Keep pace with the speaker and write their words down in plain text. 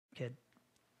Good.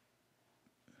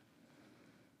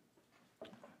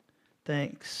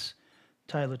 Thanks,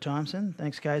 Tyler Thompson.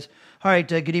 Thanks, guys. All right,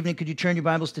 good evening. Could you turn your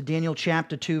Bibles to Daniel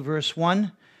chapter 2, verse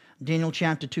 1? Daniel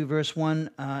chapter 2, verse 1.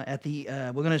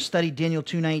 We're going to study Daniel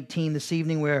 2:19 this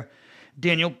evening, where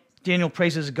Daniel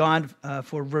praises God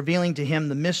for revealing to him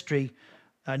the mystery,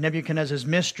 Nebuchadnezzar's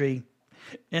mystery,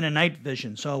 in a night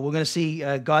vision. So we're going to see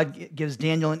God gives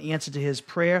Daniel an answer to his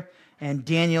prayer, and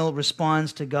Daniel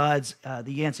responds to God's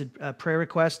the answered prayer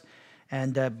request,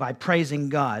 and by praising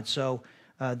God. So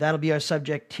that'll be our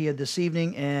subject here this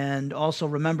evening. And also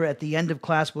remember, at the end of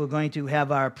class, we're going to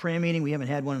have our prayer meeting. We haven't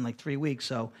had one in like 3 weeks,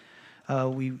 so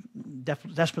we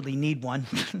desperately need one.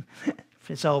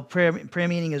 So prayer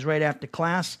meeting is right after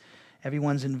class.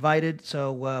 Everyone's invited.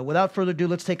 So without further ado,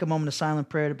 let's take a moment of silent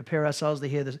prayer to prepare ourselves to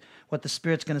hear what the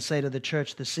Spirit's going to say to the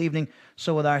church this evening.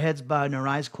 So with our heads bowed and our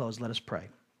eyes closed, let us pray.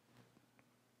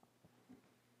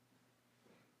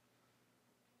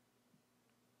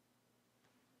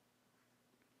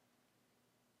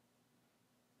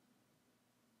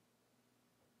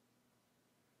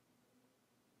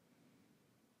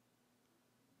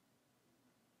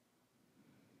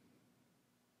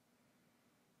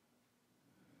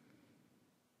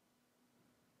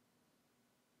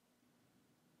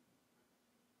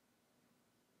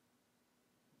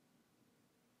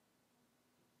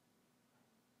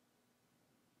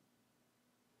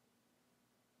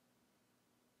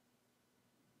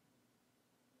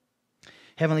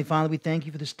 Heavenly Father, we thank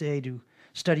you for this day to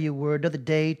study your word, another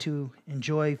day to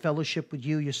enjoy fellowship with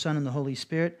you, your Son, and the Holy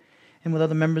Spirit, and with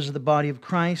other members of the body of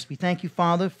Christ. We thank you,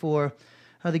 Father, for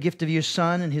the gift of your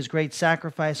Son and his great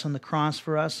sacrifice on the cross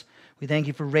for us. We thank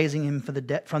you for raising him from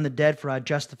the dead for our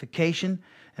justification,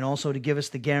 and also to give us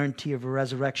the guarantee of a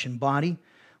resurrection body.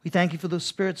 We thank you for the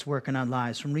Spirit's work in our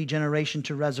lives, from regeneration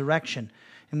to resurrection.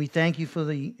 And we thank you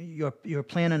for your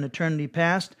plan in eternity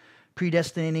past,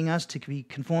 predestinating us to be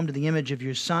conformed to the image of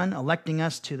your Son, electing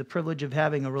us to the privilege of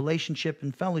having a relationship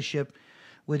and fellowship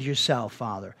with yourself,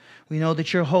 Father. We know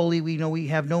that you're holy. We know we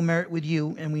have no merit with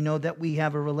you, and we know that we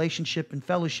have a relationship and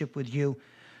fellowship with you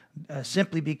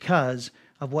simply because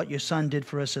of what your Son did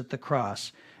for us at the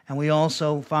cross. And we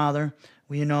also, Father,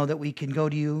 we know that we can go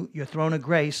to you, your throne of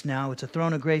grace now. It's a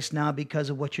throne of grace now because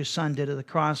of what your Son did at the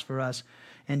cross for us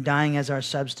and dying as our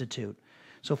substitute.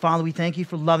 So, Father, we thank you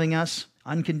for loving us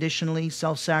unconditionally,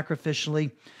 self-sacrificially,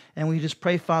 and we just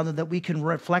pray, Father, that we can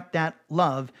reflect that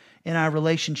love in our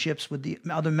relationships with the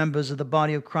other members of the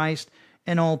body of Christ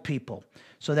and all people,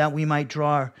 so that we might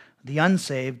draw the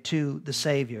unsaved to the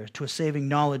Savior, to a saving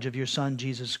knowledge of your Son,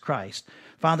 Jesus Christ.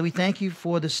 Father, we thank you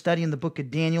for the study in the book of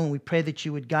Daniel, and we pray that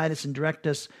you would guide us and direct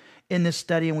us in this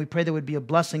study, and we pray there would be a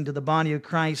blessing to the body of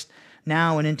Christ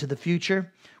now and into the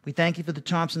future. We thank you for the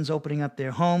Thompsons opening up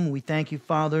their home. We thank you,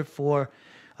 Father, for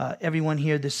everyone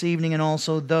here this evening, and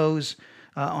also those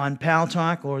on Pal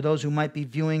Talk, or those who might be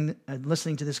viewing and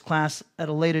listening to this class at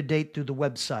a later date through the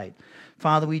website.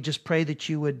 Father, we just pray that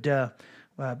you would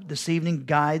this evening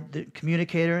guide the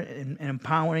communicator and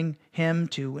empowering him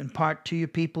to impart to your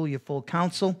people your full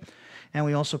counsel. And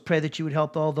we also pray that you would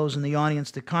help all those in the audience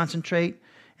to concentrate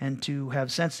and to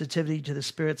have sensitivity to the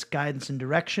Spirit's guidance and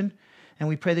direction. And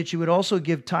we pray that you would also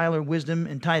give Tyler wisdom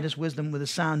and Titus wisdom with the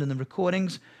sound in the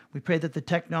recordings. We pray that the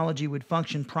technology would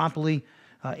function properly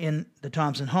in the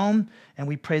Thompson home. And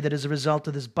we pray that as a result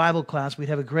of this Bible class, we'd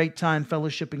have a great time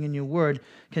fellowshipping in your word,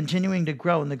 continuing to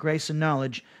grow in the grace and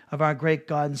knowledge of our great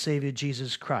God and Savior,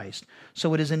 Jesus Christ.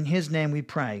 So it is in his name we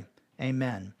pray.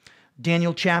 Amen.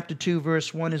 Daniel chapter 2,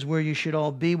 verse 1 is where you should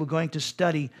all be. We're going to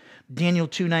study Daniel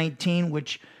 2:19,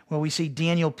 where we see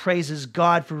Daniel praises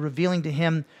God for revealing to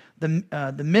him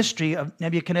the mystery of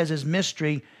Nebuchadnezzar's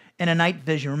mystery in a night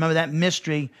vision. Remember, that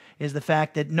mystery is the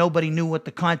fact that nobody knew what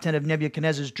the content of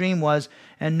Nebuchadnezzar's dream was,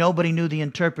 and nobody knew the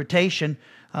interpretation.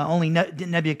 Only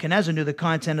Nebuchadnezzar knew the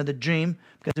content of the dream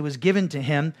because it was given to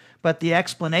him. But the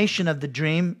explanation of the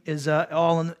dream is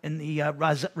all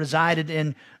resided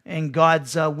in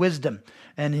God's wisdom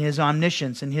and his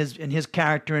omniscience and his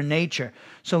character and nature.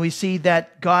 So we see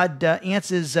that God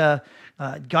answers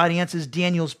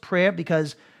Daniel's prayer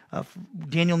because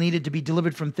Daniel needed to be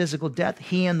delivered from physical death.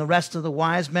 He and the rest of the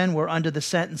wise men were under the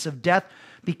sentence of death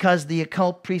because the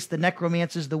occult priests, the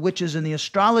necromancers, the witches, and the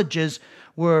astrologers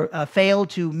failed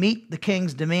to meet the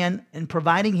king's demand in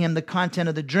providing him the content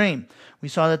of the dream. We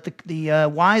saw that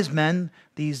the wise men,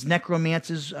 these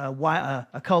necromancers,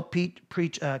 occult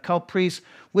priests,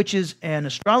 witches, and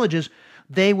astrologers,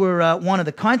 they were wanted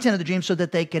the content of the dream so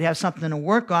that they could have something to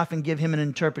work off and give him an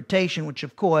interpretation, which,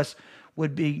 of course,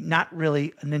 would be not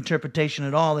really an interpretation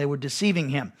at all. They were deceiving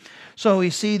him. So we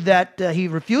see that he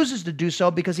refuses to do so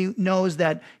because he knows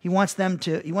that he wants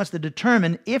to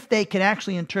determine if they can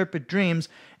actually interpret dreams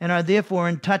and are therefore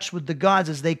in touch with the gods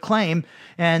as they claim.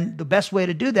 And the best way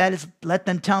to do that is let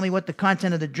them tell me what the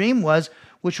content of the dream was,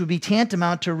 which would be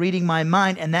tantamount to reading my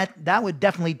mind, and that would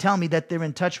definitely tell me that they're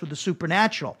in touch with the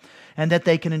supernatural and that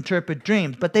they can interpret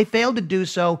dreams. But they failed to do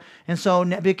so, and so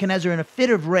Nebuchadnezzar, in a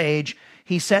fit of rage,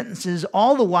 he sentences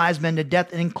all the wise men to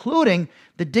death, including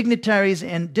the dignitaries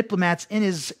and diplomats in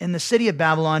the city of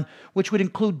Babylon, which would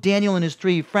include Daniel and his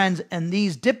 3 friends. And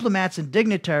these diplomats and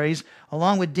dignitaries,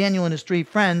 along with Daniel and his 3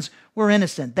 friends, were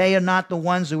innocent. They are not the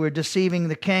ones who were deceiving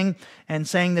the king and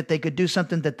saying that they could do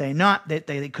something that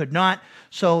they could not.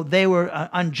 So they were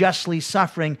unjustly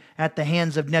suffering at the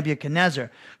hands of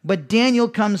Nebuchadnezzar. But Daniel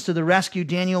comes to the rescue.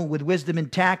 Daniel, with wisdom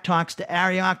intact, talks to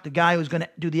Arioch, the guy who's going to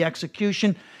do the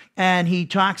execution, and he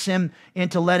talks him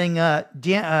into letting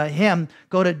him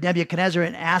go to Nebuchadnezzar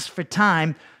and ask for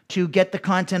time to get the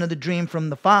content of the dream from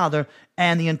the Father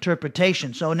and the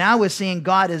interpretation. So now we're seeing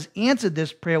God has answered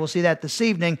this prayer. We'll see that this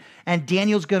evening. And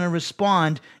Daniel's going to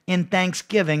respond in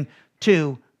thanksgiving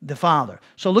to the Father.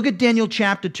 So look at Daniel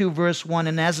chapter 2, verse 1.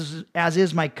 And as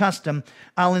is my custom,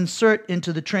 I'll insert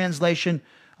into the translation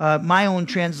my own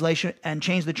translation and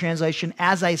change the translation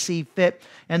as I see fit.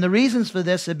 And the reasons for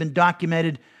this have been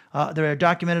documented. They're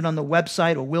documented on the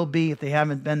website, or will be if they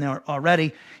haven't been there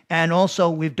already. And also,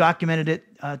 we've documented it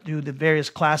through the various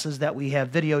classes that we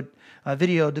have videoed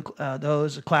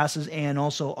those classes, and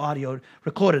also audio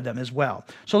recorded them as well.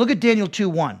 So look at Daniel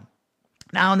 2:1.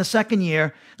 Now in the 2nd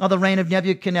year of the reign of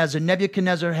Nebuchadnezzar,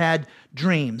 Nebuchadnezzar had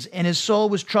dreams, and his soul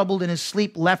was troubled, and his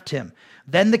sleep left him.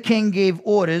 Then the king gave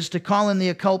orders to call in the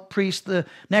occult priests, the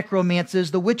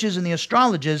necromancers, the witches, and the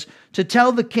astrologers to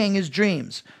tell the king his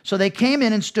dreams. So they came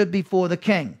in and stood before the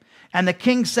king. And the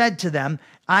king said to them,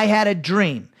 I had a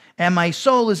dream, and my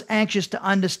soul is anxious to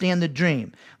understand the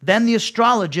dream. Then the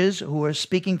astrologers, who were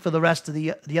speaking for the rest of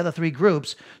the other 3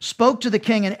 groups, spoke to the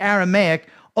king in Aramaic,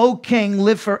 O king,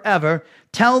 live forever.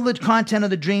 Tell the content of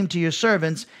the dream to your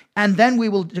servants, and then we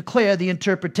will declare the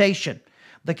interpretation.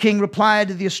 The king replied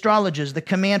to the astrologers, the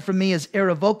command from me is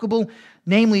irrevocable,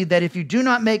 namely that if you do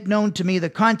not make known to me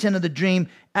the content of the dream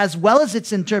as well as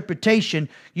its interpretation,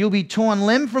 you'll be torn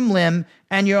limb from limb,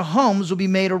 and your homes will be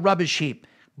made a rubbish heap.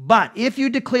 But if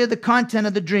you declare the content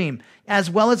of the dream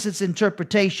as well as its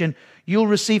interpretation, you'll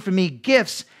receive from me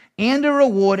gifts and a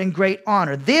reward and great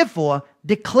honor. Therefore,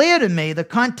 declare to me the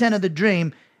content of the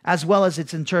dream as well as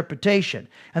its interpretation.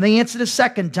 And they answered a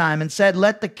 2nd time and said,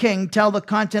 let the king tell the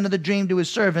content of the dream to his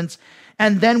servants,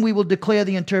 and then we will declare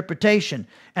the interpretation.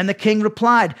 And the king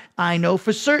replied, I know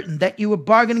for certain that you were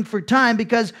bargaining for time,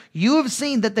 because you have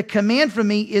seen that the command from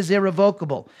me is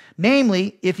irrevocable.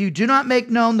 Namely, if you do not make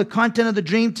known the content of the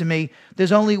dream to me,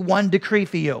 there's only one decree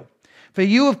for you. For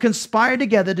you have conspired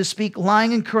together to speak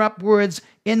lying and corrupt words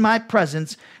in my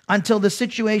presence until the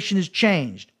situation is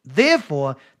changed.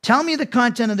 Therefore, tell me the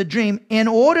content of the dream in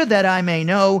order that I may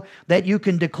know that you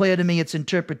can declare to me its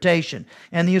interpretation.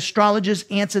 And the astrologers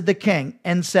answered the king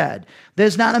and said,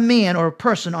 there's not a man or a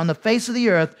person on the face of the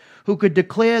earth who could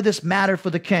declare this matter for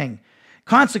the king.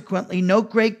 Consequently, no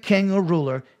great king or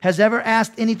ruler has ever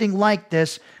asked anything like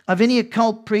this of any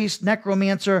occult priest,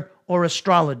 necromancer, or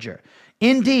astrologer.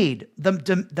 Indeed,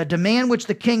 the demand which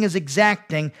the king is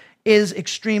exacting is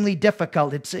extremely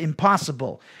difficult. It's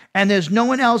impossible. And there's no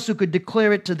one else who could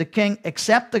declare it to the king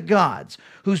except the gods,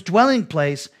 whose dwelling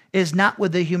place is not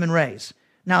with the human race.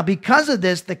 Now, because of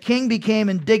this, the king became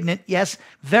indignant, yes,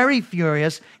 very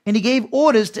furious, and he gave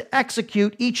orders to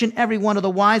execute each and every one of the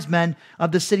wise men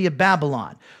of the city of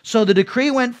Babylon. So the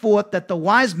decree went forth that the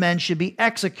wise men should be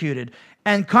executed,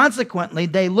 and consequently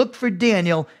they looked for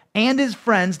Daniel and his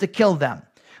friends to kill them.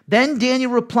 Then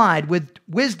Daniel replied with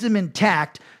wisdom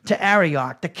intact to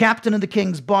Arioch, the captain of the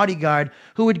king's bodyguard,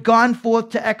 who had gone forth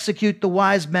to execute the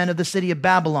wise men of the city of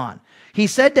Babylon. He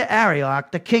said to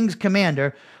Arioch, the king's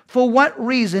commander, for what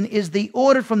reason is the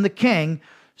order from the king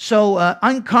so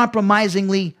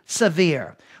uncompromisingly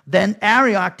severe? Then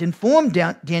Arioch informed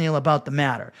Daniel about the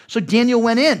matter. So Daniel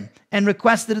went in and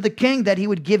requested of the king that he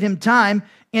would give him time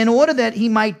in order that he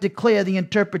might declare the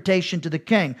interpretation to the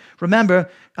king. Remember,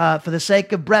 for the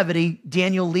sake of brevity,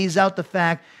 Daniel leaves out the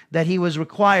fact that he was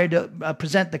required to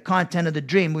present the content of the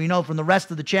dream. We know from the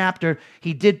rest of the chapter,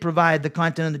 he did provide the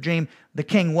content of the dream. The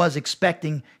king was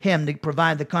expecting him to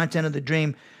provide the content of the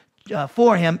dream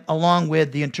for him along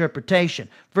with the interpretation.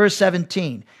 Verse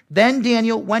 17, then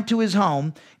Daniel went to his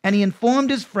home, and he informed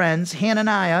his friends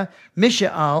Hananiah,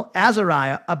 Mishael,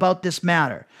 Azariah about this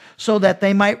matter,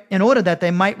 in order that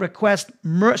they might request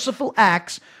merciful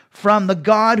acts from the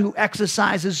God who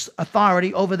exercises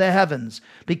authority over the heavens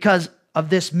because of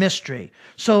this mystery.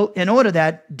 So in order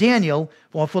that Daniel,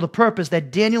 or for the purpose that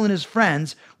Daniel and his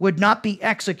friends would not be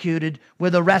executed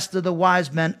with the rest of the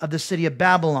wise men of the city of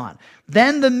Babylon.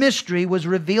 Then the mystery was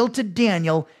revealed to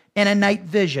Daniel in a night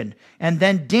vision. And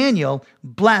then Daniel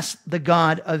blessed the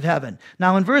God of heaven.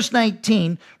 Now in verse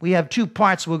 19, we have two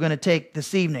parts we're going to take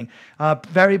this evening.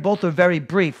 Both are very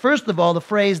brief. First of all, the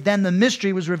phrase, then the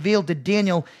mystery was revealed to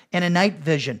Daniel in a night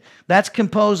vision. That's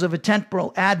composed of a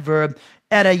temporal adverb,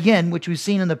 etayin, which we've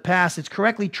seen in the past. It's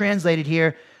correctly translated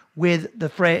here with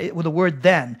the word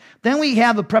then. Then we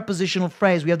have a prepositional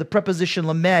phrase. We have the preposition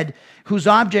lamed, whose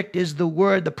object is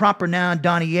the proper noun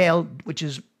Daniel, which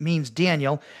means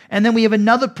Daniel. And then we have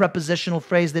another prepositional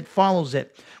phrase that follows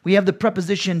it. We have the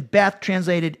preposition beth,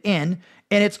 translated in,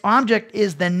 and its object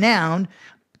is the noun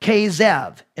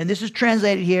kezev. And this is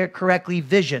translated here correctly,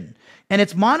 vision. And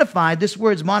it's modified, this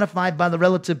word's modified by the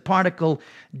relative particle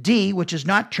d, which is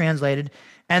not translated,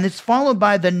 and it's followed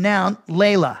by the noun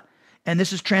layla. And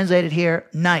this is translated here,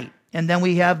 night. And then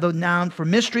we have the noun for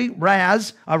mystery,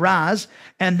 araz.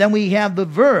 And then we have the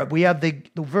verb. We have the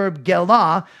verb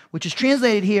gelah, which is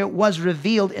translated here, was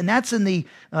revealed. And that's in the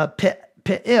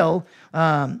pe'il,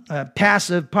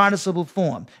 passive participle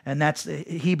form. And that's the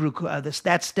Hebrew,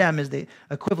 that stem is the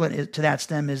equivalent to that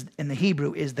stem is in the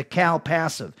Hebrew is the kal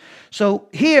passive. So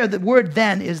here the word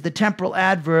then is the temporal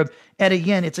adverb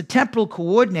etayin. It's a temporal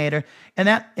coordinator, and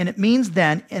it means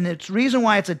then, and its reason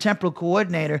why it's a temporal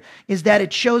coordinator is that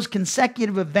it shows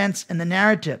consecutive events in the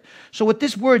narrative. So what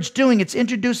this word's doing, it's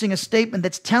introducing a statement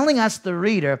that's telling us, the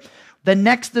reader, the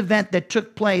next event that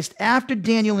took place after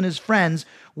Daniel and his friends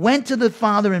went to the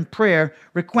Father in prayer,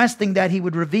 requesting that he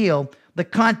would reveal the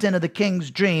content of the king's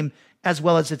dream as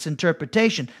well as its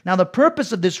interpretation. Now, the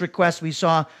purpose of this request, we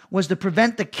saw, was to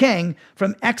prevent the king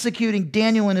from executing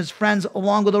Daniel and his friends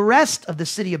along with the rest of the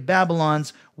city of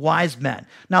Babylon's wise men.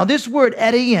 Now, this word,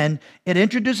 etayin, it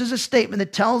introduces a statement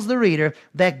that tells the reader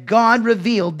that God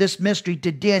revealed this mystery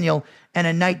to Daniel in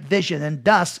a night vision, and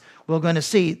thus we're going to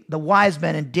see the wise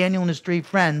men and Daniel and his three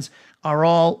friends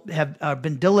have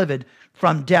been delivered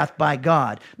from death by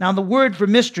God. Now, the word for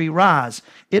mystery, raz,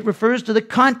 it refers to the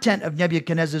content of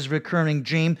Nebuchadnezzar's recurring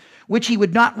dream, which he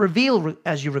would not reveal,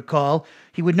 as you recall.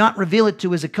 He would not reveal it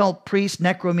to his occult priests,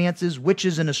 necromancers,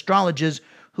 witches, and astrologers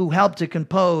who helped to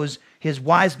compose his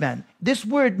wise men. This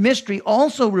word mystery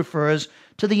also refers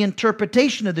to the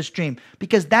interpretation of this dream,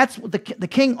 because that's what the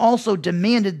king also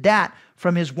demanded that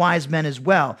from his wise men as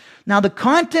well. Now, the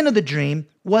content of the dream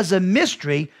was a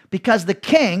mystery because the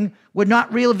king would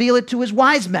not reveal it to his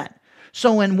wise men.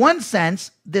 So in one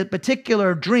sense, the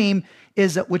particular dream,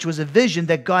 which was a vision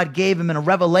that God gave him in a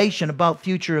revelation about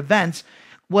future events,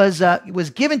 was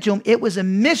given to him. It was a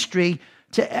mystery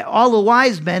to all the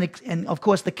wise men, and of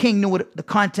course the king knew what the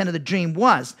content of the dream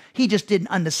was. He just didn't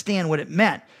understand what it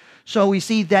meant. So we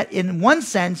see that in one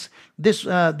sense,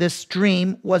 this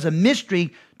dream was a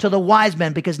mystery to the wise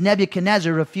men because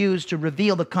Nebuchadnezzar refused to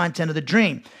reveal the content of the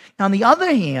dream. On the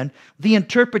other hand, the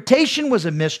interpretation was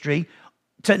a mystery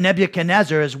to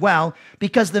Nebuchadnezzar as well,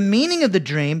 because the meaning of the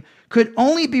dream could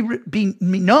only be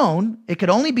known. It could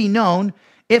only be known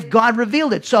if God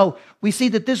revealed it. So we see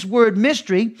that this word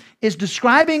mystery is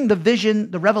describing the vision,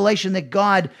 the revelation that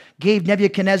God gave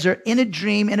Nebuchadnezzar in a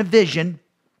dream, in a vision.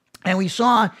 And we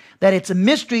saw that it's a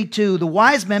mystery to the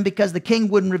wise men because the king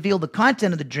wouldn't reveal the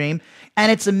content of the dream.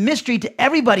 And it's a mystery to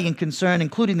everybody in concern,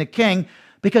 including the king,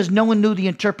 because no one knew the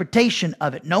interpretation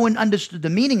of it. No one understood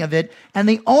the meaning of it. And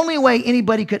the only way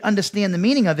anybody could understand the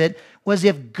meaning of it was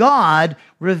if God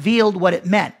revealed what it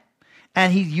meant.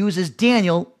 And he uses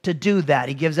Daniel to do that.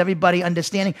 He gives everybody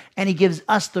understanding, and he gives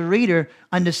us, the reader,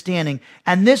 understanding.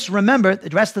 And this, remember, the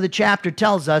rest of the chapter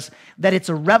tells us that it's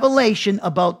a revelation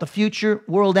about the future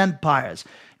world empires.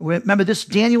 Remember,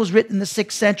 Daniel was written in the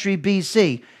 6th century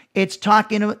BC. It's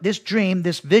talking about this dream,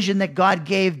 this vision that God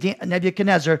gave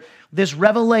Nebuchadnezzar. This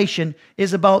revelation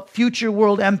is about future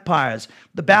world empires.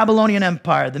 The Babylonian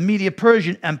Empire, the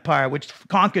Medo-Persian Empire, which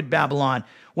conquered Babylon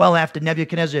well after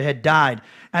Nebuchadnezzar had died.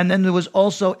 And then there was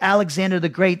also Alexander the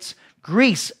Great's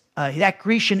Greece. That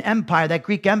Grecian Empire, that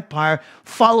Greek Empire,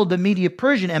 followed the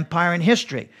Medo-Persian Empire in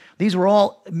history. These were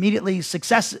all immediately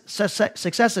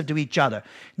successive to each other.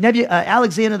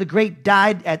 Alexander the Great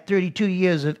died at 32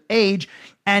 years of age,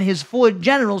 and his 4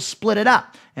 generals split it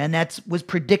up. And that was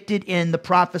predicted in the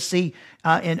prophecy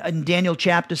in Daniel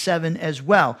chapter 7 as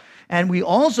well. And we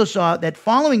also saw that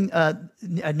following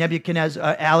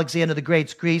Nebuchadnezzar, Alexander the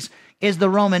Great's Greece, is the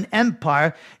Roman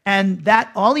Empire, and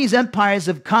that all these empires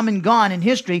have come and gone in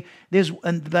history.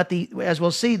 But as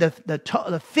we'll see,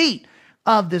 the feet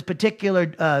of this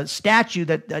particular statue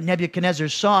that Nebuchadnezzar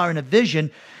saw in a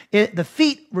vision, the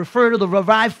feet refer to the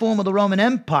revived form of the Roman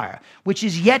Empire, which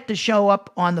is yet to show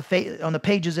up on the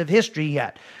pages of history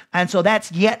yet. And so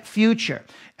that's yet future.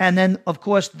 And then, of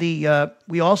course,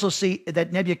 we also see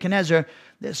that Nebuchadnezzar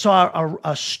saw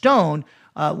a stone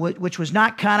which was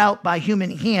not cut out by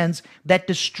human hands that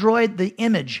destroyed the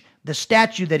image, the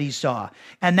statue that he saw.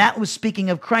 And that was speaking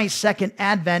of Christ's second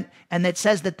advent, and that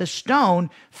says that the stone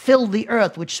filled the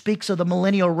earth, which speaks of the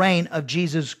millennial reign of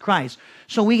Jesus Christ.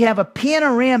 So we have a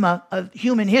panorama of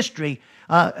human history.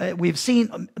 We've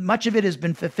seen much of it has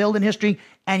been fulfilled in history,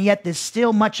 and yet there's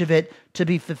still much of it to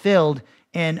be fulfilled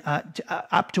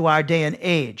up to our day and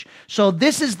age. So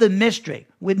this is the mystery.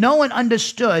 No one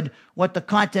understood what the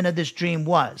content of this dream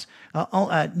was.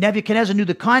 Nebuchadnezzar knew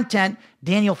the content,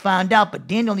 Daniel found out, but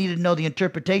Daniel needed to know the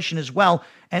interpretation as well,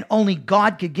 and only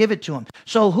God could give it to him.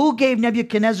 So who gave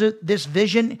Nebuchadnezzar this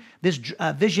vision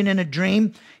in a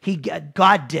dream?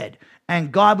 God did.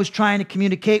 And God was trying to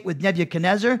communicate with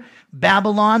Nebuchadnezzar,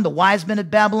 Babylon, the wise men of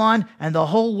Babylon, and the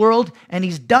whole world. And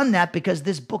he's done that because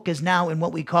this book is now in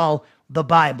what we call the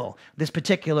Bible, this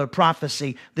particular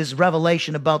prophecy, this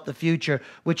revelation about the future,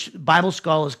 which Bible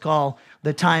scholars call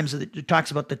the times, it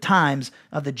talks about the times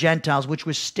of the Gentiles, which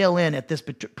we're still in at this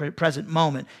present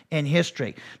moment in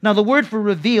history. Now, the word for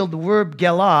revealed, the word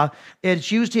gelah,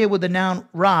 it's used here with the noun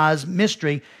raz,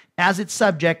 mystery, as its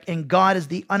subject, and God is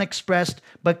the unexpressed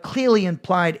but clearly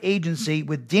implied agency,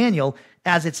 with Daniel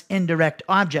as its indirect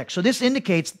object. So this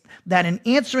indicates that in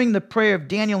answering the prayer of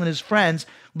Daniel and his friends,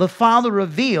 the Father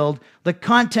revealed the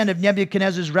content of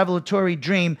Nebuchadnezzar's revelatory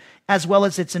dream as well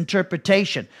as its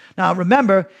interpretation. Now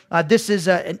remember, this is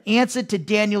an answer to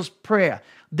Daniel's prayer.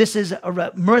 This is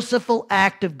a merciful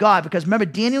act of God, because remember,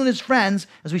 Daniel and his friends,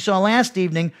 as we saw last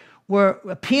evening, were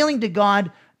appealing to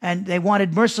God, and they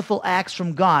wanted merciful acts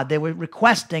from God. They were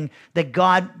requesting that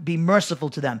God be merciful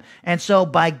to them. And so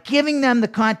by giving them the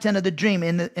content of the dream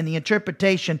in the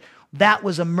interpretation, that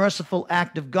was a merciful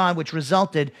act of God, which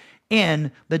resulted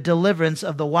in the deliverance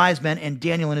of the wise men and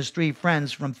Daniel and his three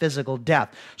friends from physical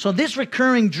death. So this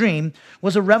recurring dream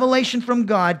was a revelation from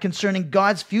God concerning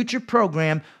God's future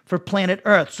program for planet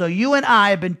Earth. So you and I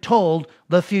have been told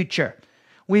the future.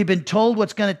 We've been told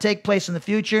what's going to take place in the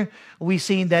future. We've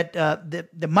seen that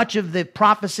much of the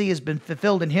prophecy has been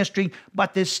fulfilled in history,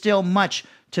 but there's still much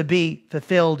to be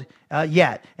fulfilled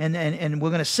yet. And we're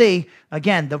going to see,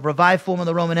 again, the revived form of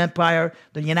the Roman Empire,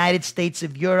 the United States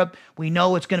of Europe. We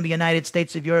know it's going to be United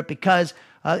States of Europe because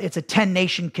it's a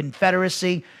 10-nation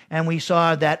confederacy. And we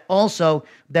saw that also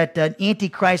that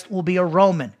Antichrist will be a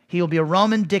Roman. He will be a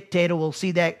Roman dictator. We'll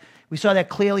see that. We saw that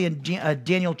clearly in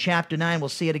Daniel chapter 9. We'll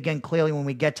see it again clearly when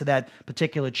we get to that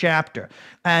particular chapter.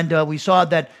 And we saw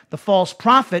that the false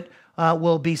prophet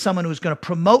will be someone who's going to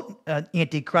promote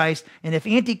Antichrist. And if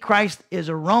Antichrist is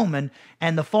a Roman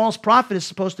and the false prophet is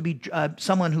supposed to be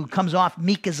someone who comes off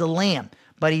meek as a lamb,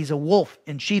 but he's a wolf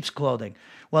in sheep's clothing.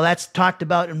 Well, that's talked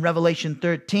about in Revelation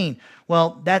 13.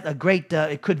 Well,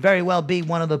 it could very well be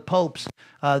one of the popes.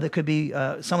 That could be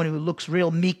someone who looks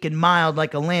real meek and mild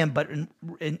like a lamb, but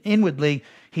inwardly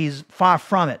he's far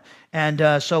from it.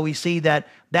 And so we see that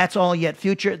that's all yet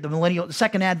future. The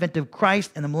second advent of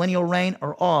Christ and the millennial reign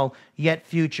are all yet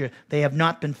future. They have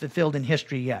not been fulfilled in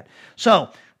history yet. So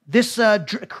this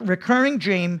recurring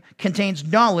dream contains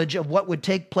knowledge of what would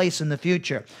take place in the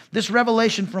future. This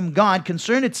revelation from God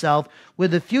concerned itself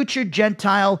with the future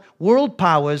Gentile world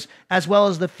powers as well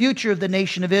as the future of the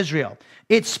nation of Israel.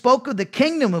 It spoke of the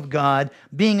kingdom of God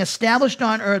being established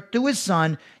on earth through his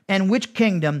Son, and which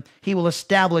kingdom he will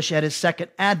establish at his second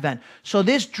advent. So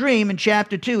this dream in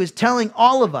chapter 2 is telling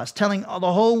all of us, telling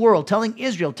the whole world, telling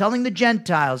Israel, telling the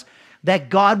Gentiles that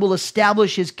God will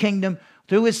establish his kingdom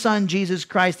through his Son, Jesus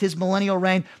Christ, his millennial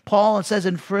reign. Paul says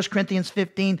in 1 Corinthians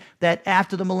 15 that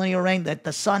after the millennial reign, that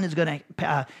the Son is going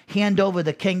to hand over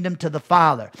the kingdom to the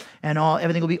Father. And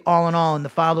everything will be all in all, and the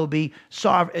Father will be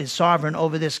sovereign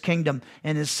over this kingdom.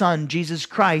 And his Son, Jesus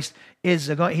Christ, he's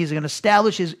going to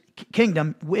establish his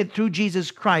kingdom through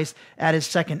Jesus Christ at his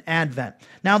second advent.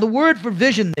 Now, the word for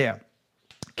vision there,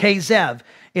 kezev,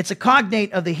 it's a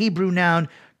cognate of the Hebrew noun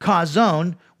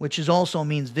kazon, which also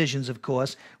means visions, of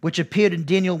course, which appeared in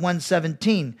Daniel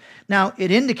 1:17. Now,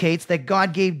 it indicates that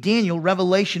God gave Daniel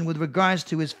revelation with regards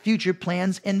to his future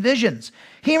plans and visions.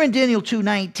 Here in Daniel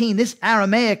 2:19, this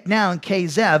Aramaic noun,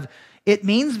 kezev, it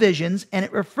means visions, and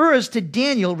it refers to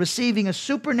Daniel receiving a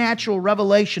supernatural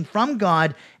revelation from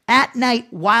God at night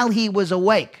while he was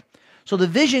awake. So the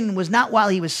vision was not while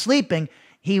he was sleeping.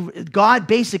 God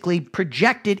basically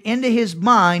projected into his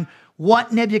mind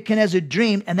what Nebuchadnezzar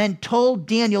dreamed and then told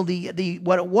Daniel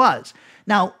what it was.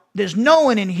 Now, there's no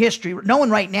one in history, no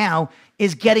one right now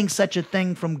is getting such a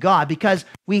thing from God, because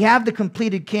we have the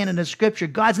completed canon of Scripture.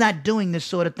 God's not doing this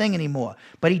sort of thing anymore,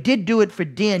 but he did do it for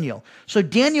Daniel. So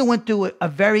Daniel went through a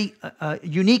very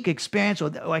unique experience,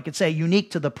 or I could say unique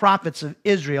to the prophets of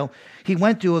Israel. He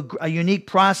went through a unique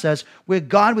process where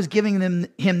God was giving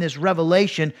him this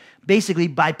revelation, basically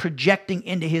by projecting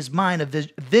into his mind a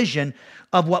vision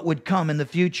of what would come in the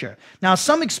future. Now,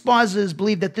 some expositors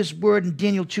believe that this word in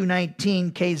Daniel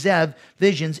 2:19, Kezev,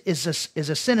 visions, is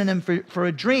a synonym for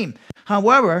a dream.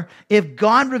 However, if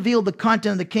God revealed the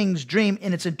content of the king's dream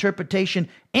in its interpretation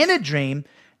in a dream,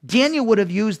 Daniel would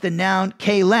have used the noun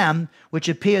kalem, which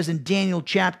appears in Daniel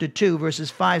chapter 2, verses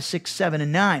 5, 6, 7,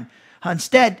 and 9.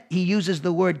 Instead, he uses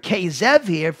the word kezev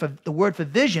here, for the word for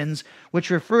visions, which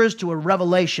refers to a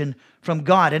revelation from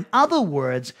God. In other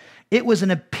words, it was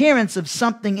an appearance of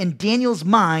something in Daniel's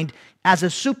mind as a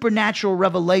supernatural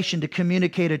revelation to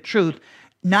communicate a truth,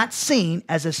 not seen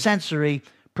as a sensory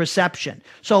perception.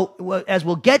 So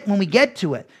when we get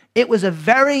to it, it was a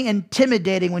very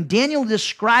intimidating, when Daniel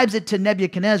describes it to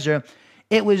Nebuchadnezzar,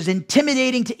 it was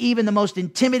intimidating to even the most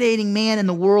intimidating man in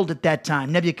the world at that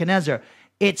time, Nebuchadnezzar.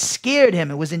 It scared him.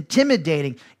 It was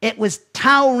intimidating. It was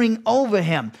towering over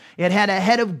him. It had a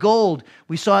head of gold.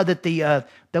 We saw that the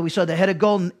head of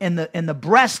gold in the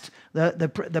breast.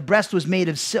 The breast was made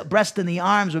of breast, and the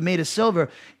arms were made of silver,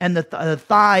 and the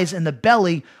thighs and the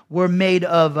belly were made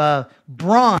of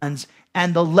bronze,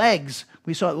 and the legs.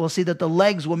 We'll see that the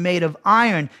legs were made of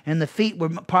iron, and the feet were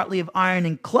partly of iron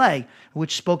and clay,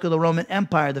 which spoke of the Roman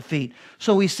Empire, the feet.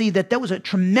 So we see that was a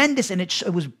tremendous, and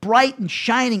it was bright and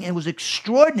shining, and it was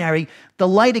extraordinary. The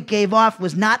light it gave off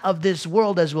was not of this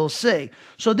world, as we'll see.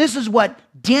 So this is what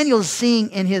Daniel's seeing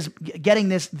getting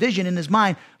this vision in his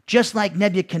mind, just like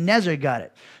Nebuchadnezzar got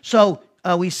it. So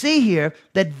we see here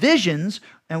that visions,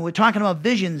 and we're talking about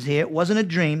visions here, it wasn't a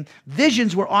dream.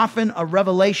 Visions were often a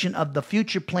revelation of the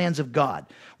future plans of God,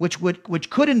 which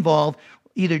could involve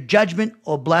either judgment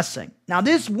or blessing. Now,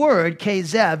 this word,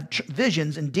 kezev,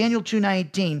 visions, in Daniel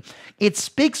 2:19, it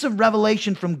speaks of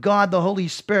revelation from God, the Holy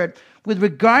Spirit, with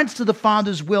regards to the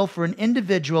Father's will for an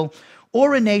individual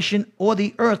or a nation or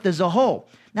the earth as a whole.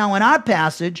 Now, in our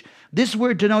passage, this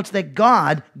word denotes that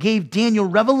God gave Daniel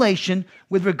revelation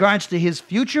with regards to his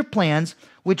future plans,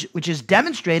 which is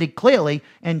demonstrated clearly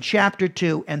in chapter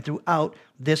 2 and throughout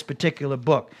this particular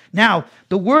book. Now,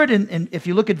 the word, if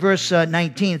you look at verse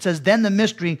 19, it says, then the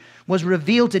mystery was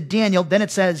revealed to Daniel. Then it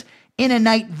says, in a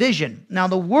night vision. Now,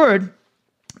 the word,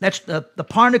 that's the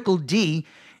particle D,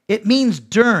 it means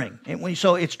during.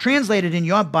 So it's translated in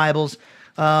your Bibles,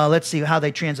 let's see how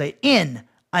they translate, in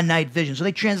a night vision. So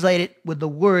they translate it with the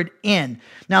word in.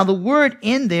 Now, the word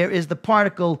in there is the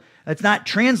particle. It's not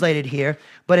translated here,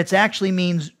 but it actually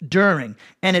means during.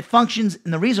 And it functions,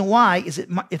 and the reason why is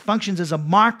it functions as a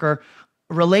marker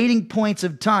relating points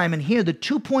of time. And here, the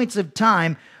 2 points of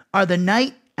time are the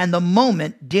night and the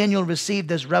moment Daniel received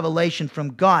this revelation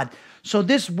from God. So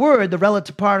this word, the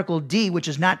relative particle D, which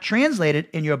is not translated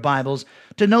in your Bibles,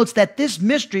 denotes that this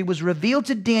mystery was revealed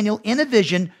to Daniel in a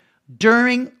vision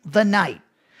during the night.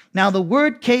 Now, the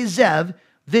word kezev,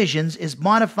 visions, is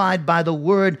modified by the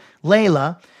word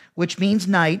layla, which means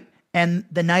night, and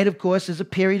the night, of course, is a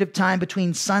period of time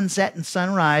between sunset and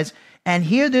sunrise. And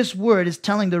here this word is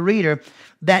telling the reader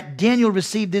that Daniel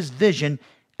received this vision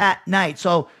at night.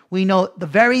 So we know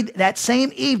that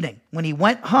same evening when he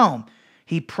went home,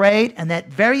 he prayed, and that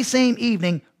very same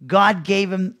evening, God gave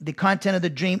him the content of the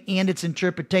dream and its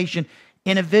interpretation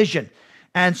in a vision.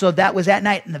 And so that was at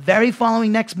night. And the very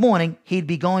following next morning, he'd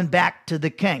be going back to the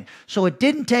king. So it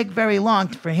didn't take very long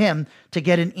for him to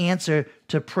get an answer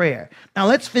to prayer. Now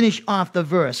let's finish off the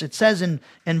verse. It says in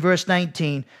verse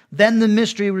 19, then the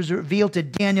mystery was revealed to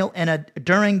Daniel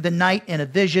during the night in a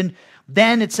vision.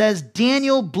 Then it says,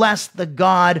 Daniel blessed the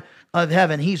God of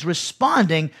heaven. He's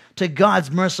responding to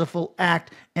God's merciful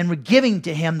act, and we're giving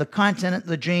to him the content of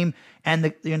the dream and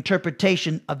the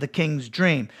interpretation of the king's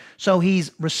dream. So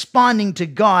he's responding to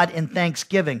God in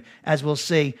thanksgiving, as we'll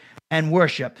see, and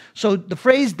worship. So the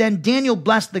phrase, then Daniel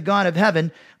blessed the God of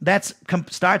heaven, that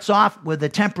starts off with the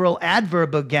temporal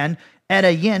adverb again,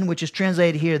 edayin, which is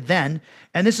translated here then.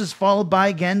 And this is followed by,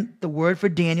 again, the word for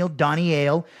Daniel,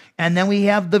 Daniel. And then we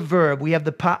have the verb. We have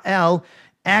the pa'el,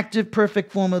 active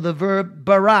perfect form of the verb,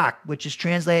 barak, which is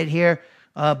translated here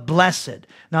blessed.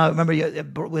 Now, remember,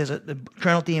 there's a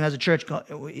Colonel Thiem has a church called,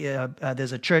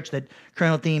 there's a church that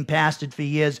Colonel Thiem pastored for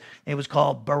years. It was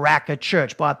called Baraka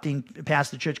Church. Bob Thiem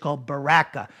pastored a church called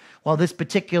Baraka. Well, this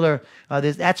particular,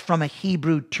 that's from a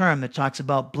Hebrew term that talks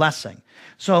about blessing.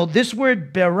 So this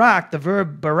word barak, the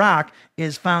verb barak,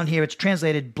 is found here. It's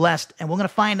translated blessed, and we're going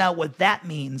to find out what that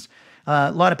means.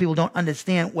 A lot of people don't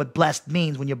understand what blessed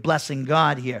means when you're blessing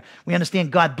God here. We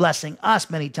understand God blessing us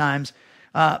many times,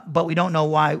 but we don't know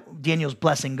why Daniel's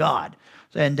blessing God.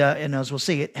 And as we'll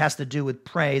see, it has to do with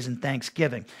praise and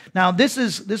thanksgiving. Now,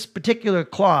 this particular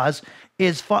clause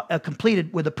is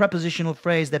completed with a prepositional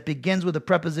phrase that begins with a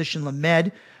preposition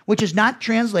lamed, which is not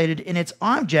translated in its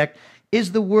object,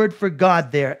 is the word for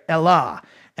God there, Elah.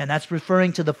 And that's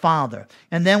referring to the Father.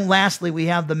 And then lastly, we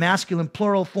have the masculine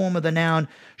plural form of the noun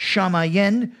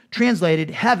shamayin, translated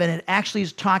heaven. It actually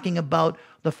is talking about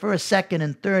the first, second,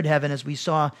 and third heaven, as we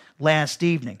saw last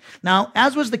evening. Now,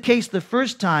 as was the case the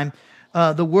first time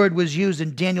the word was used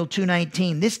in Daniel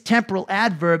 2:19, this temporal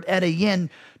adverb, edayin,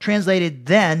 translated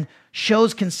then,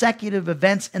 shows consecutive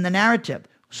events in the narrative.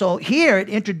 So here it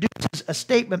introduces a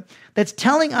statement that's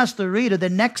telling us, the reader, the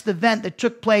next event that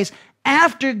took place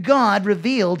after God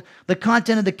revealed the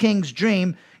content of the king's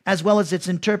dream, as well as its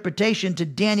interpretation to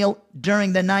Daniel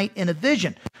during the night in a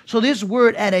vision. So this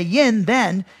word edayin,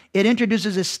 then, it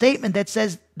introduces a statement that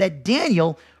says that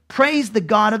Daniel praised the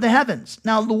God of the heavens.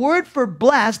 Now, the word for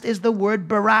blessed is the word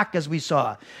barak, as we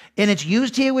saw. And it's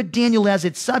used here with Daniel as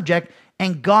its subject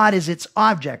and God as its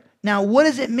object. Now, what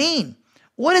does it mean?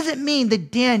 What does it mean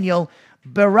that Daniel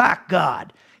barak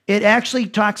God? It actually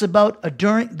talks about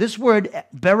this word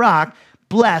barak,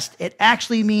 blessed. It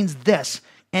actually means this.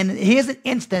 And here's an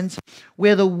instance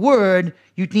where the word,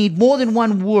 you need more than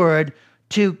one word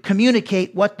to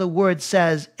communicate what the word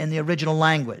says in the original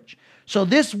language. So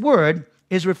this word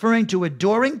is referring to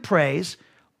adoring praise,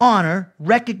 honor,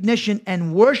 recognition,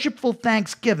 and worshipful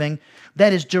thanksgiving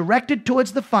that is directed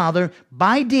towards the Father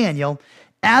by Daniel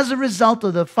as a result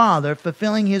of the Father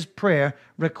fulfilling his prayer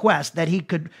request that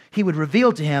he would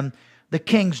reveal to him the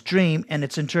king's dream and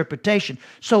its interpretation.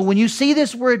 So when you see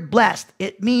this word blessed,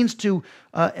 it means to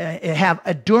have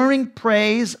adoring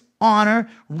praise, honor,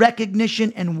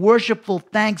 recognition, and worshipful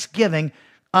thanksgiving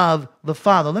of the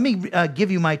Father. Let me give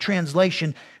you my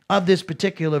translation of this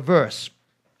particular verse.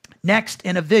 Next,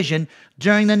 in a vision,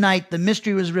 during the night, the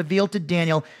mystery was revealed to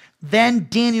Daniel. Then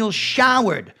Daniel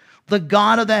showered the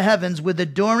God of the heavens with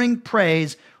adoring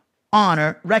praise,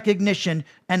 honor, recognition,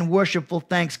 and worshipful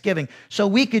thanksgiving. So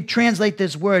we could translate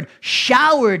this word,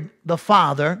 showered the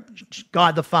Father,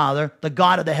 God the Father, the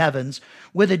God of the heavens,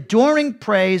 with adoring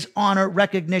praise, honor,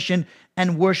 recognition,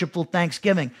 and worshipful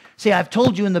thanksgiving. See, I've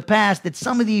told you in the past that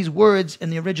some of these words in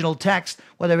the original text,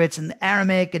 whether it's in the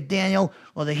Aramaic of Daniel,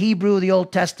 or the Hebrew of the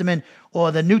Old Testament,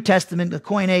 or the New Testament, the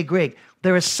Koine Greek,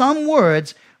 there are some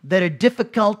words that are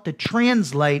difficult to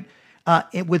translate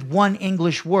with one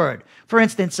English word. For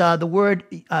instance, the word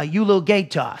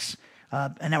eulogetos,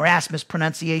 an Erasmus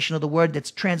pronunciation of the word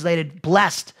that's translated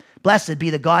blessed. Blessed be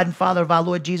the God and Father of our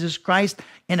Lord Jesus Christ.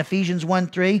 In Ephesians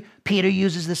 1:3, Peter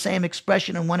uses the same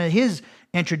expression in one of his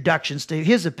introductions to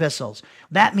his epistles.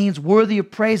 That means worthy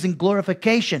of praise and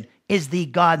glorification is the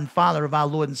God and Father of our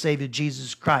Lord and Savior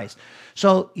Jesus Christ.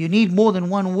 So you need more than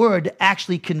one word to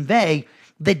actually convey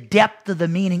the depth of the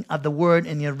meaning of the word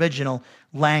in the original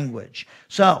language.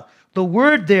 So the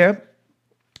word there,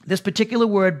 this particular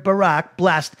word, barak,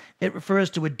 blessed, it refers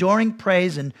to adoring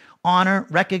praise and honor,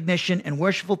 recognition, and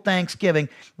worshipful thanksgiving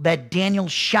that Daniel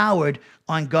showered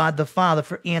on God the Father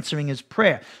for answering his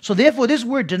prayer. So therefore, this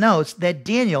word denotes that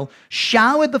Daniel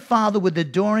showered the Father with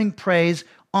adoring praise,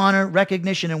 honor,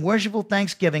 recognition, and worshipful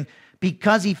thanksgiving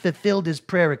because he fulfilled his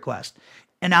prayer request.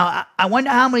 And now I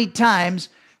wonder how many times,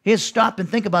 here's stop and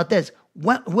think about this.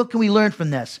 What can we learn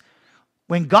from this?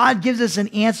 When God gives us an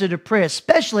answer to prayer,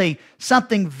 especially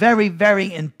something very,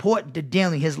 very important to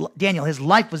Daniel, his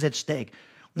life was at stake,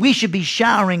 we should be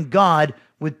showering God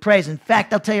with praise. In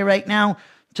fact, I'll tell you right now,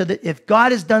 if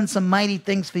God has done some mighty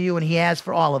things for you, and he has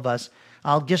for all of us,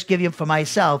 I'll just give you for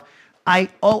myself,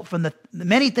 from the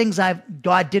many things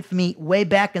God did for me way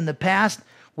back in the past,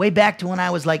 way back to when I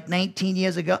was like 19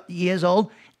 years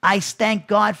old, I thank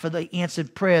God for the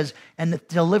answered prayers and the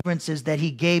deliverances that he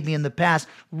gave me in the past.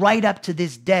 Right up to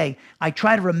this day, I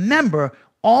try to remember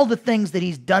all the things that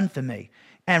he's done for me,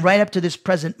 and right up to this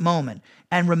present moment.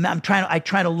 And I'm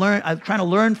trying to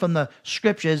learn from the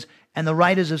scriptures and the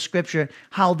writers of scripture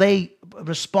how they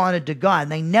responded to God.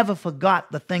 And they never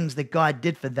forgot the things that God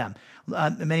did for them.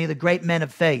 Many of the great men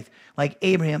of faith, like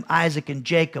Abraham, Isaac, and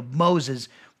Jacob, Moses,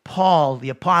 Paul, the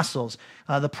apostles,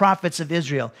 the prophets of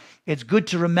Israel. It's good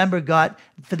to remember God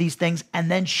for these things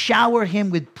and then shower him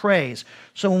with praise.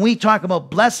 So when we talk about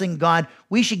blessing God,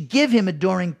 we should give him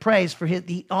adoring praise for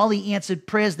all the answered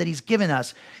prayers that he's given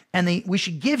us. And we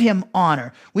should give him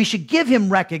honor. We should give him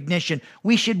recognition.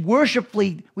 We should we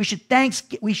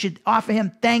should offer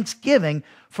him thanksgiving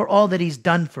for all that he's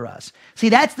done for us. See,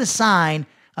 that's the sign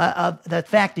of the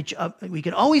fact that we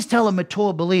can always tell a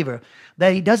mature believer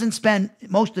that he doesn't spend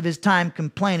most of his time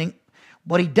complaining.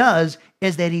 What he does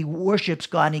is that he worships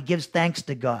God and he gives thanks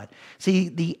to God. See,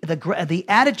 the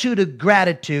attitude of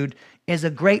gratitude is a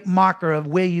great marker of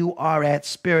where you are at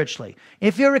spiritually.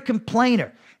 If you're a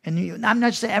complainer, and I'm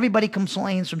not saying everybody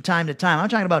complains from time to time. I'm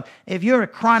talking about if you're a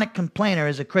chronic complainer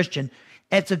as a Christian,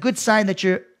 it's a good sign that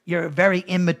you're a very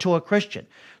immature Christian.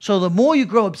 So the more you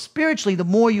grow up spiritually, the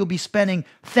more you'll be spending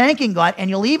thanking God, and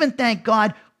you'll even thank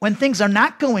God when things are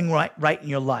not going right in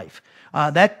your life.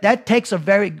 That takes a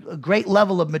great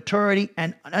level of maturity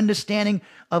and understanding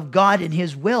of God and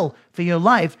his will for your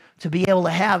life to be able to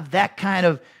have that kind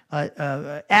of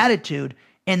attitude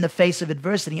in the face of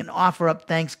adversity and offer up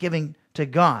thanksgiving to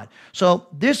God. So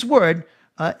this word,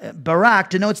 Barak,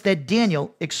 denotes that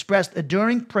Daniel expressed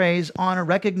adoring praise, honor,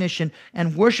 recognition,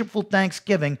 and worshipful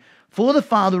thanksgiving for the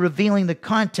Father, revealing the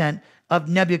content of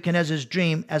Nebuchadnezzar's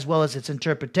dream as well as its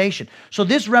interpretation. So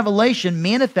this revelation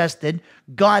manifested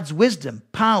God's wisdom,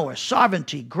 power,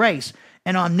 sovereignty, grace,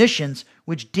 and omniscience,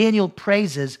 which Daniel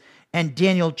praises in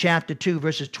Daniel chapter 2,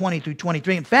 verses 20 through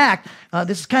 23. In fact,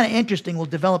 this is kind of interesting. We'll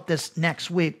develop this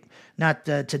next week, not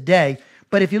today.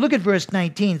 But if you look at verse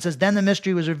 19, it says, "Then the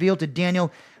mystery was revealed to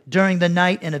Daniel during the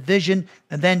night in a vision,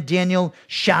 and then Daniel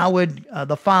showered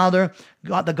the Father,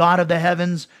 God, the God of the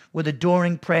heavens, with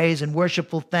adoring praise and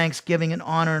worshipful thanksgiving and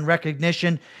honor and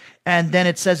recognition." And then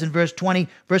it says in verses 20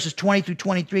 through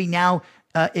 23, now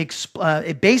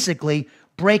it basically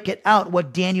break it out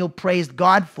what Daniel praised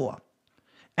God for.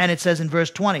 And it says in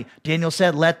verse 20, Daniel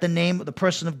said, "Let the name of the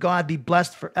person of God be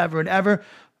blessed forever and ever."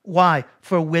 Why?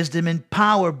 For wisdom and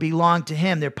power belong to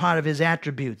him. They're part of his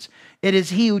attributes. It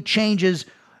is he who changes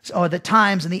the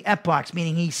times and the epochs,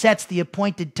 meaning he sets the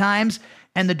appointed times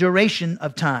and the duration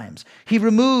of times. He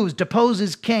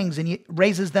deposes kings, and he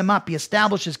raises them up. He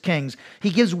establishes kings. He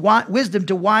gives wisdom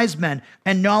to wise men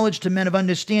and knowledge to men of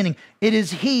understanding. It is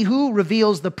he who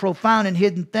reveals the profound and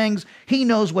hidden things. He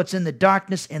knows what's in the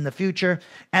darkness in the future,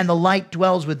 and the light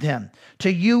dwells with him.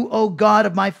 To you, O God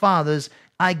of my fathers,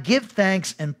 I give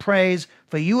thanks and praise,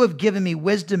 for you have given me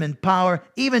wisdom and power.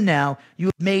 Even now you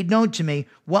have made known to me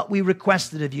what we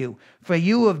requested of you, for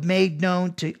you have made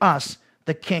known to us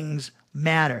the king's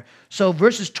matter. So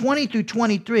verses 20 through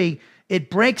 23,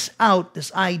 it breaks out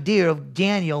this idea of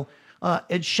Daniel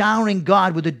showering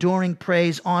God with adoring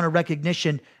praise, honor,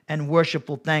 recognition, and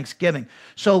worshipful thanksgiving.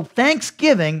 So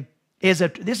thanksgiving this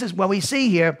is what we see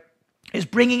here, is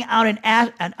bringing out an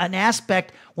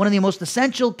aspect, one of the most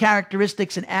essential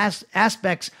characteristics and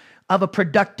aspects of a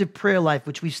productive prayer life,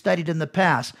 which we studied in the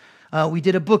past. We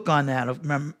did a book on that,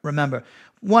 remember.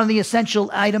 One of the essential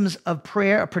items of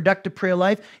prayer, a productive prayer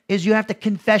life, is you have to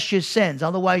confess your sins.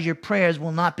 Otherwise, your prayers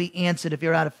will not be answered if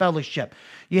you're out of fellowship.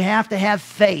 You have to have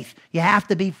faith. You have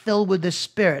to be filled with the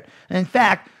Spirit. And in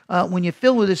fact, when you're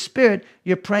filled with the Spirit,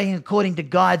 you're praying according to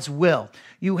God's will.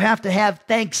 You have to have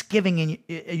thanksgiving, and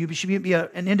you should be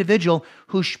an individual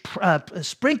who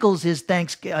sprinkles his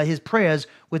prayers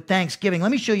with thanksgiving.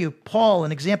 Let me show you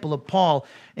an example of Paul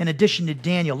in addition to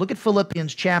Daniel. Look at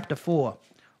Philippians chapter 4.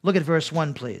 Look at verse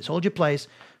 1, please. Hold your place.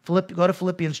 Go to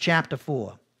Philippians chapter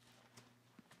 4.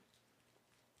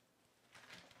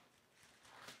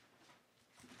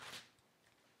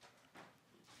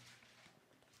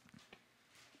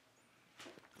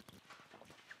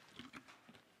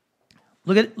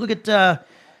 Look at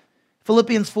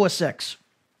Philippians 4:6.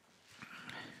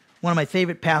 One of my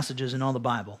favorite passages in all the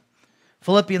Bible.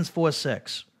 Philippians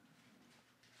 4:6.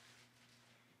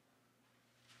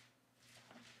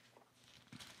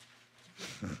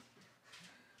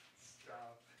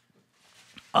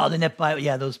 Oh, the net Bible.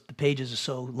 Yeah, the pages are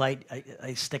so light.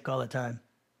 I stick all the time.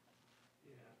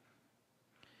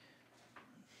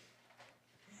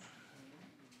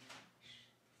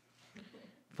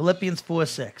 Philippians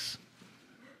 4:6.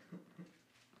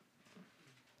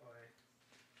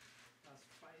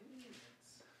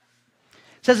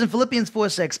 It says in Philippians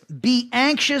 4:6, "Be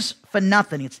anxious for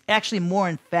nothing." It's actually more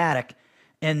emphatic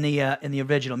in the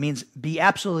original. It means be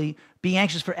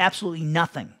anxious for absolutely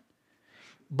nothing.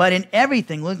 But in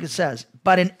everything, look, it says,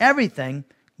 "But in everything,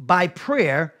 by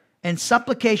prayer and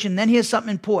supplication," then here's something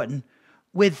important,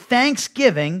 "with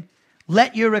thanksgiving,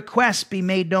 let your requests be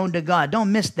made known to God.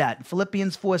 Don't miss that. In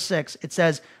Philippians 4:6, it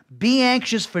says, be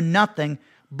anxious for nothing,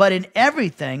 but in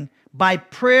everything, by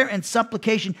prayer and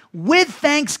supplication, with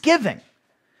thanksgiving,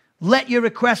 let your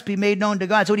requests be made known to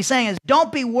God. So what he's saying is,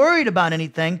 don't be worried about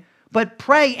anything, but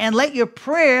pray and let your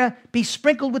prayer be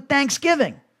sprinkled with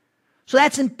thanksgiving. So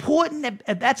that's important.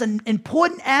 That's an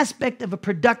important aspect of a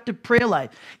productive prayer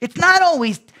life. It's not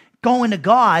always going to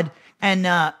God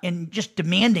and just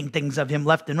demanding things of him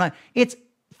left and right. It's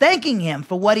thanking him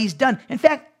for what he's done. In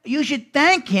fact, you should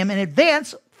thank him in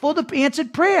advance for the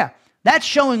answered prayer. That's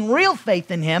showing real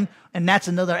faith in him, and that's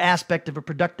another aspect of a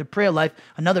productive prayer life.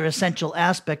 Another essential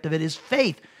aspect of it is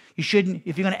faith. You shouldn't,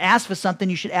 if you're going to ask for something,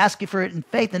 you should ask for it in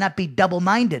faith and not be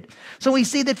double-minded. So we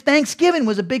see that thanksgiving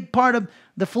was a big part of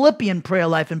the Philippian prayer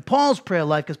life and Paul's prayer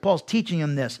life, because Paul's teaching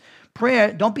him this.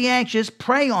 Prayer, don't be anxious,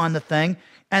 pray on the thing,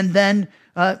 and then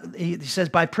he says,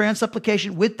 by prayer and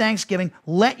supplication with thanksgiving,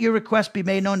 let your requests be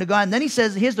made known to God. And then he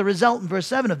says, here's the result in verse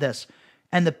 7 of this.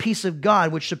 And the peace of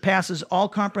God, which surpasses all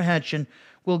comprehension,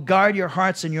 will guard your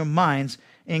hearts and your minds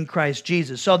in Christ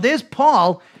Jesus. So there's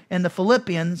Paul in the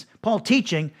Philippians, Paul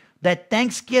teaching that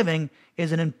thanksgiving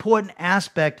is an important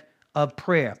aspect of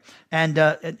prayer. And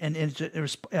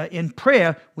in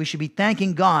prayer, we should be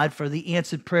thanking God for the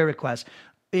answered prayer requests.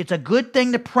 It's a good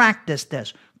thing to practice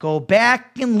this. Go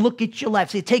back and look at your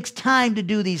life. See, it takes time to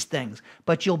do these things,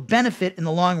 but you'll benefit in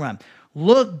the long run.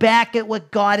 Look back at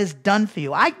what God has done for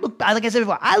you. Like I said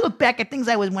before, I look back at things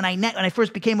I was when I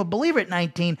first became a believer at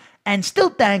 19 and still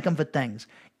thank him for things.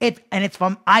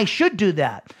 I should do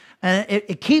that. And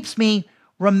it keeps me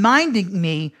reminding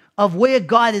me of where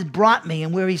God has brought me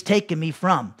and where he's taken me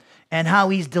from, and how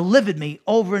he's delivered me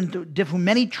over into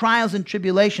many trials and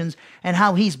tribulations, and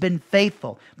how he's been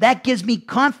faithful. That gives me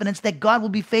confidence that God will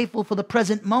be faithful for the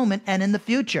present moment and in the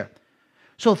future.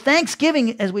 So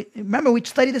thanksgiving, remember we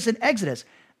studied this in Exodus.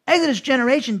 Exodus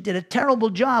generation did a terrible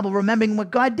job of remembering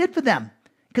what God did for them.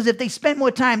 Because if they spent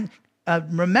more time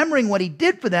remembering what he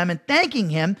did for them and thanking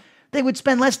him, they would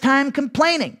spend less time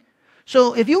complaining.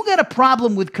 So if you got a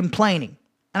problem with complaining,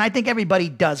 and I think everybody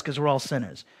does because we're all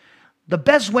sinners, the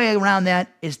best way around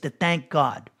that is to thank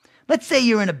God. Let's say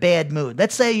you're in a bad mood.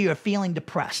 Let's say you're feeling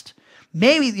depressed.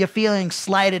 Maybe you're feeling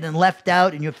slighted and left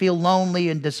out, and you feel lonely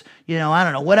and just, I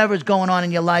don't know, whatever's going on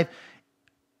in your life.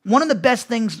 One of the best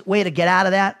way to get out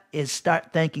of that is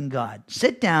start thanking God.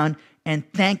 Sit down and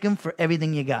thank him for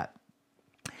everything you got.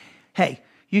 Hey,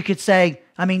 you could say,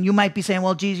 you might be saying,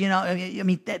 well, geez,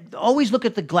 always look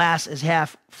at the glass as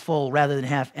half full rather than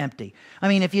half empty.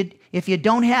 If you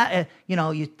don't have,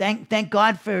 you thank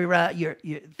God for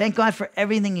thank God for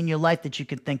everything in your life that you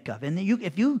can think of. And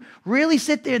if you really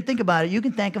sit there and think about it, you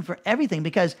can thank him for everything,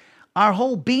 because our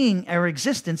whole being, our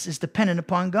existence is dependent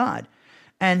upon God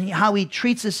and how he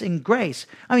treats us in grace.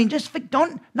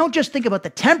 Don't just think about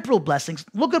the temporal blessings.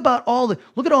 Look at all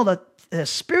the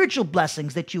spiritual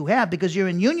blessings that you have because you're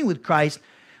in union with Christ.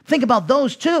 Think about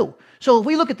those too. So if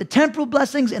we look at the temporal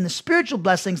blessings and the spiritual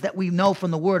blessings that we know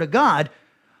from the Word of God,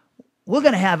 we're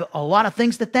going to have a lot of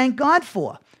things to thank God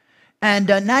for. And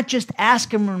not just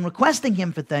ask him and requesting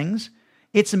him for things.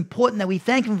 It's important that we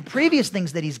thank him for previous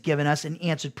things that he's given us in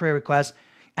answered prayer requests,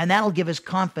 and that'll give us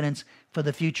confidence for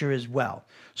the future as well.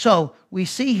 So we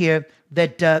see here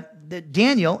that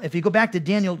Daniel, if you go back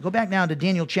now to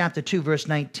Daniel chapter 2, verse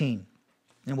 19.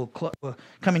 And we're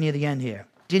coming near the end here.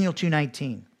 Daniel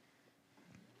 2:19.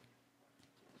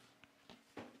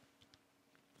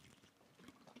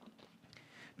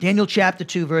 Daniel chapter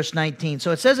 2, verse 19. So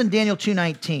it says in Daniel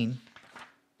 2:19,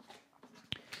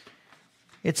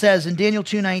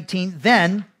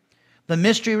 then the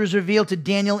mystery was revealed to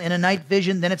Daniel in a night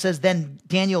vision. Then it says, then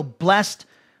Daniel blessed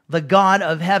the God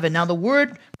of heaven. Now the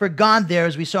word for God there,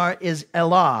 as we saw, is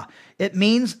Elah. It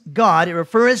means God. It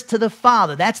refers to the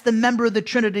Father. That's the member of the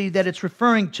Trinity that it's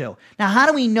referring to. Now, how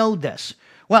do we know this?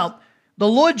 Well, the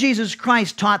Lord Jesus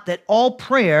Christ taught that all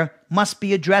prayer must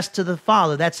be addressed to the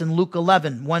Father. That's in Luke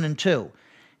 11, 1 and 2.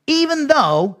 Even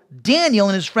though Daniel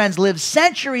and his friends lived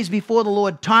centuries before the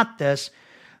Lord taught this,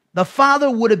 the Father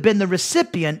would have been the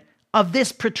recipient of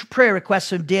this prayer request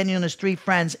from Daniel and his three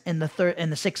friends in the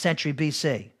 6th century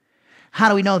BC. How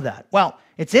do we know that? Well,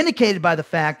 it's indicated by the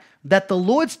fact that the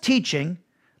Lord's teaching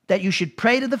that you should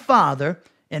pray to the Father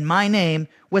in my name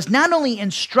was not only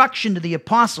instruction to the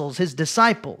apostles, his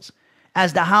disciples,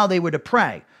 as to how they were to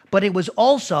pray, but it was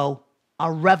also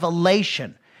a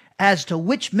revelation as to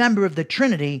which member of the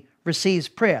Trinity receives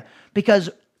prayer. Because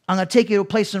I'm going to take you to a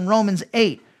place in Romans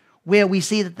 8 where we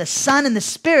see that the Son and the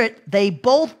Spirit, they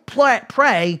both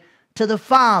pray to the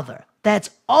Father. That's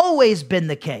always been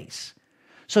the case.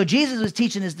 So Jesus was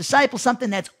teaching his disciples something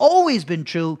that's always been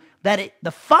true, that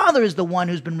the Father is the one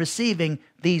who's been receiving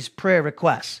these prayer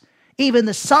requests. Even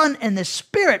the Son and the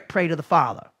Spirit pray to the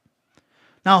Father.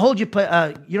 Now, hold your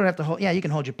place. You don't have to hold. Yeah, you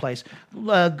can hold your place.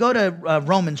 Go to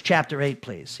Romans chapter 8,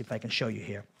 please. See if I can show you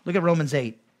here. Look at Romans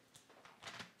 8.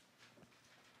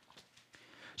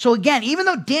 So again, even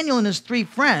though Daniel and his 3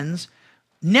 friends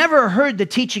never heard the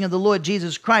teaching of the Lord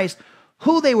Jesus Christ,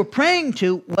 who they were praying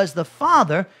to was the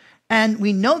Father. And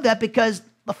we know that because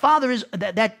the Father is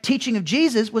that teaching of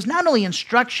Jesus was not only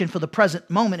instruction for the present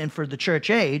moment and for the church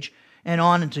age and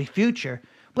on into the future,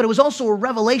 but it was also a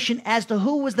revelation as to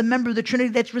who was the member of the Trinity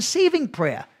that's receiving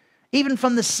prayer, even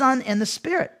from the Son and the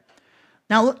Spirit.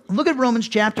 Now, look at Romans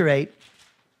chapter 8.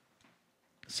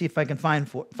 See if I can find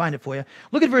it for you.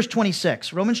 Look at verse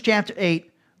 26. Romans chapter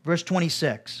 8, verse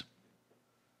 26.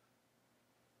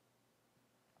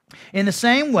 In the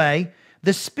same way,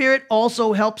 the Spirit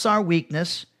also helps our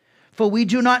weakness, for we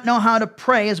do not know how to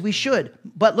pray as we should.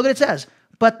 But look what it says.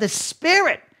 But the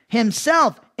Spirit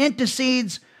himself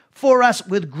intercedes for us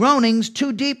with groanings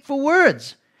too deep for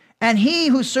words. And he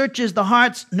who searches the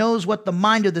hearts knows what the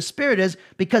mind of the Spirit is,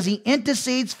 because he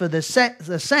intercedes for the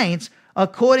saints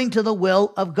according to the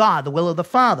will of God, the will of the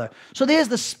Father. So there's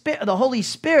the Holy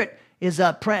Spirit is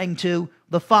praying to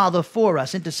the Father for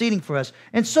us, interceding for us.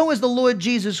 And so is the Lord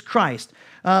Jesus Christ.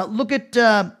 Look at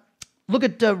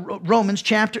Romans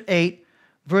chapter 8,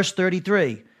 verse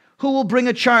 33. Who will bring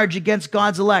a charge against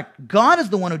God's elect? God is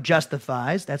the one who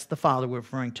justifies. That's the Father we're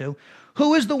referring to.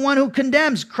 Who is the one who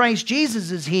condemns? Christ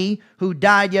Jesus is he who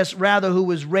died, yes, rather, who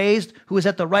was raised, who is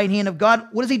at the right hand of God.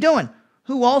 What is he doing?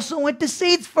 Who also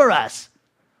intercedes for us.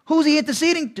 Who's he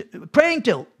interceding to, praying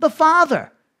to? The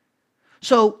Father.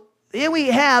 So here we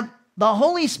have the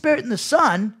Holy Spirit and the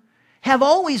Son have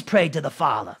always prayed to the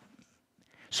Father.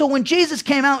 So when Jesus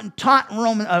came out and taught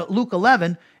in Luke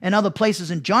 11 and other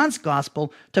places in John's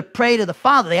Gospel to pray to the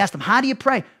Father, they asked him, how do you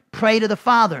pray? Pray to the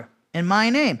Father in my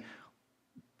name.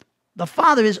 The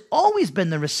Father has always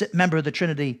been the member of the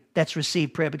Trinity that's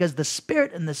received prayer, because the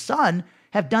Spirit and the Son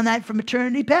have done that from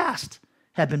eternity past,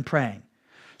 have been praying.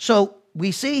 So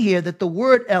we see here that the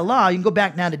word Elah, you can go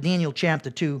back now to Daniel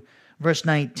chapter 2, verse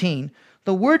 19.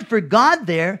 The word for God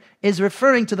there is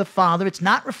referring to the Father. It's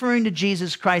not referring to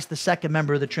Jesus Christ, the second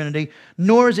member of the Trinity,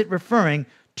 nor is it referring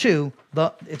to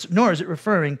the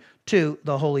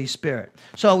Holy Spirit.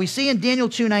 So we see in Daniel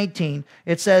 2:19,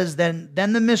 it says, Then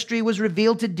the mystery was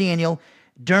revealed to Daniel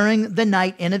during the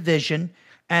night in a vision.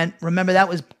 And remember, that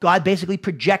was God basically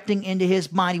projecting into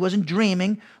his mind. He wasn't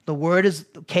dreaming. The word is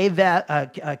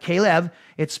Caleb.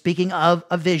 It's speaking of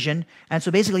a vision. And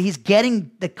so basically he's getting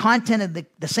the content of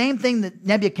the same thing that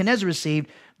Nebuchadnezzar received,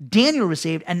 Daniel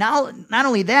received. And now not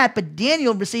only that, but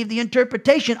Daniel received the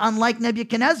interpretation unlike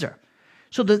Nebuchadnezzar.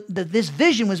 So this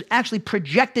vision was actually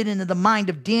projected into the mind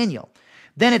of Daniel.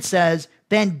 Then it says,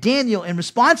 then Daniel, in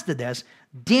response to this,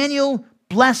 Daniel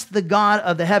blessed the God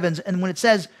of the heavens. And when it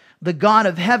says the God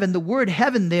of heaven, the word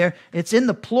heaven there, it's in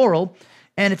the plural,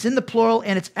 and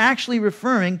it's actually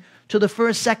referring to the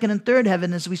first, second, and third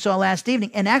heaven, as we saw last evening.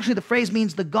 And actually the phrase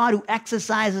means the God who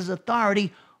exercises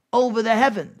authority over the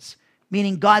heavens,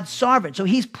 meaning God's sovereign. So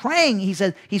he's praying, he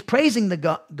says, he's praising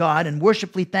the God and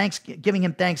worshipfully giving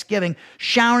him thanksgiving,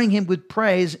 showering him with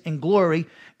praise and glory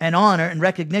and honor and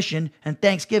recognition and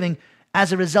thanksgiving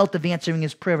as a result of answering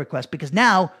his prayer request. Because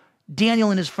now Daniel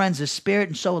and his friends are spared,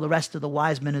 and so are the rest of the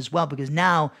wise men as well, because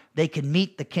now they can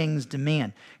meet the king's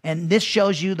demand. And this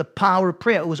shows you the power of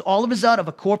prayer. It was all a result of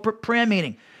a corporate prayer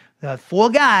meeting. 4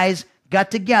 guys got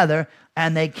together,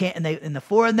 and the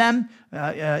 4 of them,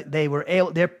 they were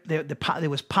able. There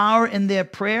was power in their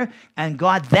prayer, and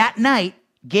God that night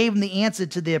gave them the answer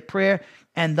to their prayer.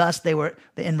 And thus they were,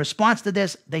 in response to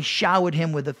this, they showered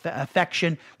him with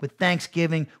affection, with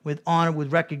thanksgiving, with honor,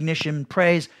 with recognition,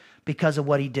 praise, because of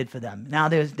what he did for them. Now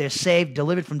they're saved,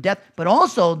 delivered from death. But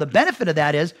also the benefit of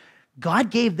that is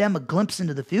God gave them a glimpse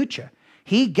into the future.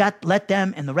 He let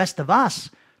them and the rest of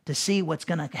us to see what's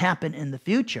going to happen in the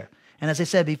future. And as I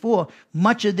said before,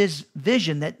 much of this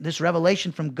vision, this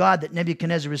revelation from God that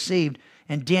Nebuchadnezzar received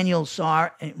and Daniel saw,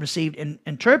 received, and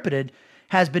interpreted,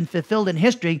 has been fulfilled in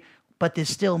history. But there's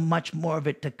still much more of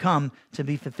it to come to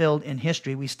be fulfilled in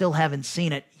history. We still haven't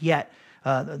seen it yet.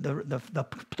 The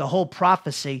whole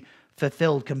prophecy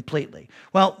fulfilled completely.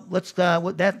 Well,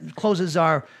 that closes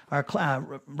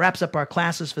wraps up our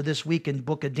classes for this week in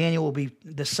Book of Daniel.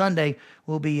 This Sunday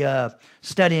we'll be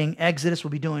studying Exodus.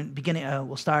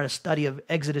 We'll start a study of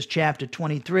Exodus chapter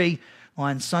 23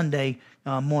 on Sunday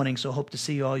morning. So hope to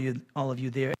see all of you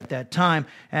there at that time.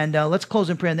 And let's close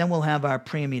in prayer, and then we'll have our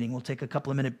prayer meeting. We'll take a couple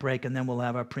of minute break, and then we'll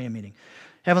have our prayer meeting.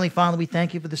 Heavenly Father, we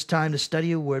thank you for this time to study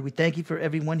your word. We thank you for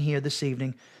everyone here this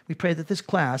evening. We pray that this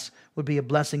class would be a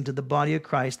blessing to the body of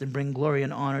Christ and bring glory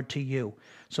and honor to you.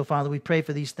 So, Father, we pray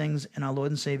for these things in our Lord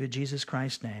and Savior Jesus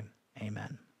Christ's name.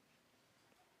 Amen.